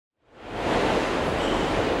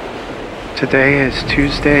Today is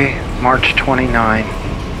Tuesday, March 29,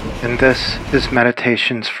 and this is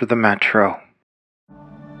Meditations for the Metro.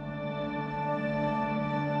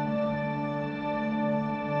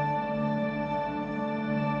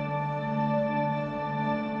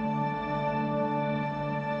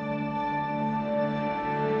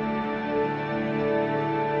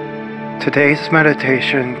 Today's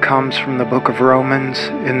meditation comes from the book of Romans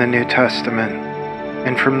in the New Testament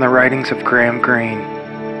and from the writings of Graham Greene,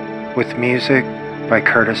 with music by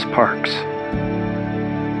Curtis Parks.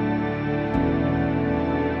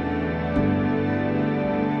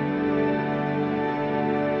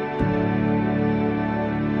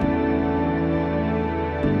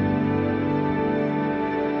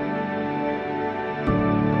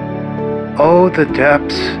 Oh, the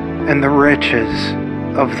depths and the riches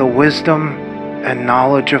of the wisdom and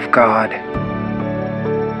knowledge of God.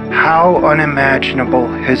 How unimaginable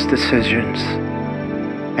His decisions,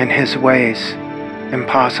 and His ways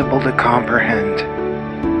impossible to comprehend.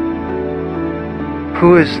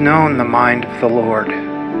 Who has known the mind of the Lord?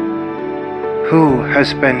 Who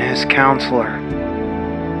has been His counselor?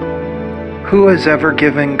 Who has ever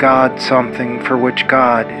given God something for which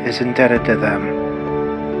God is indebted to them?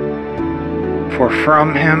 For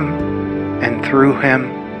from Him, and through Him,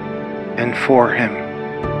 and for Him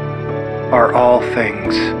are all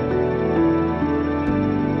things.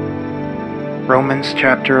 Romans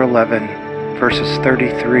chapter 11, verses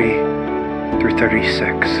 33 through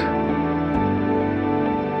 36.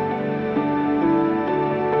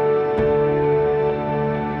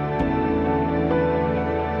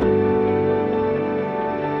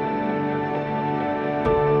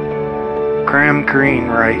 Graham Greene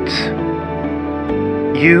writes,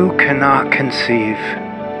 "You cannot conceive,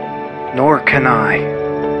 nor can I,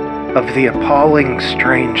 of the appalling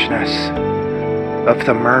strangeness of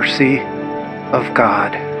the mercy of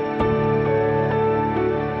God.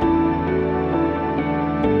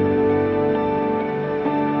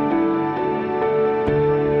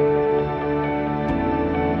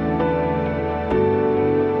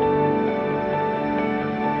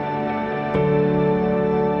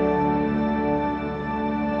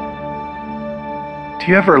 Do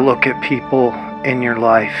you ever look at people in your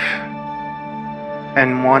life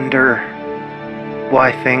and wonder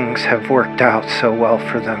why things have worked out so well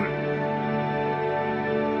for them?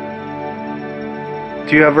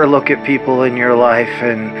 Do you ever look at people in your life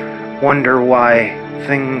and wonder why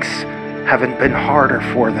things haven't been harder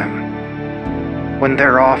for them, when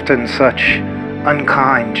they're often such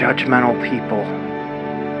unkind, judgmental people?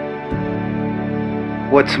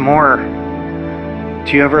 What's more,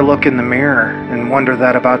 do you ever look in the mirror and wonder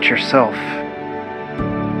that about yourself?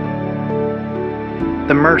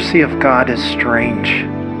 The mercy of God is strange.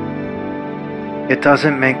 It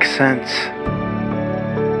doesn't make sense.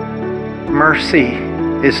 Mercy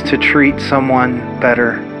is to treat someone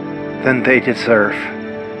better than they deserve.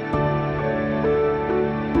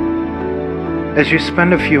 As you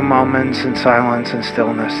spend a few moments in silence and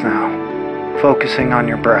stillness now, focusing on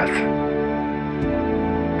your breath,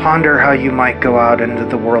 ponder how you might go out into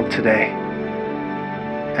the world today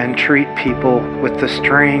and treat people with the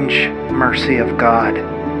strange mercy of God,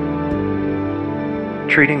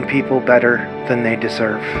 treating people better than they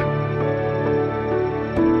deserve.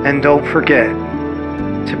 And don't forget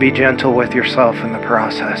to be gentle with yourself in the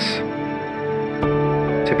process,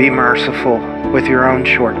 to be merciful with your own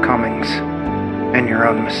shortcomings and your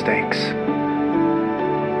own mistakes.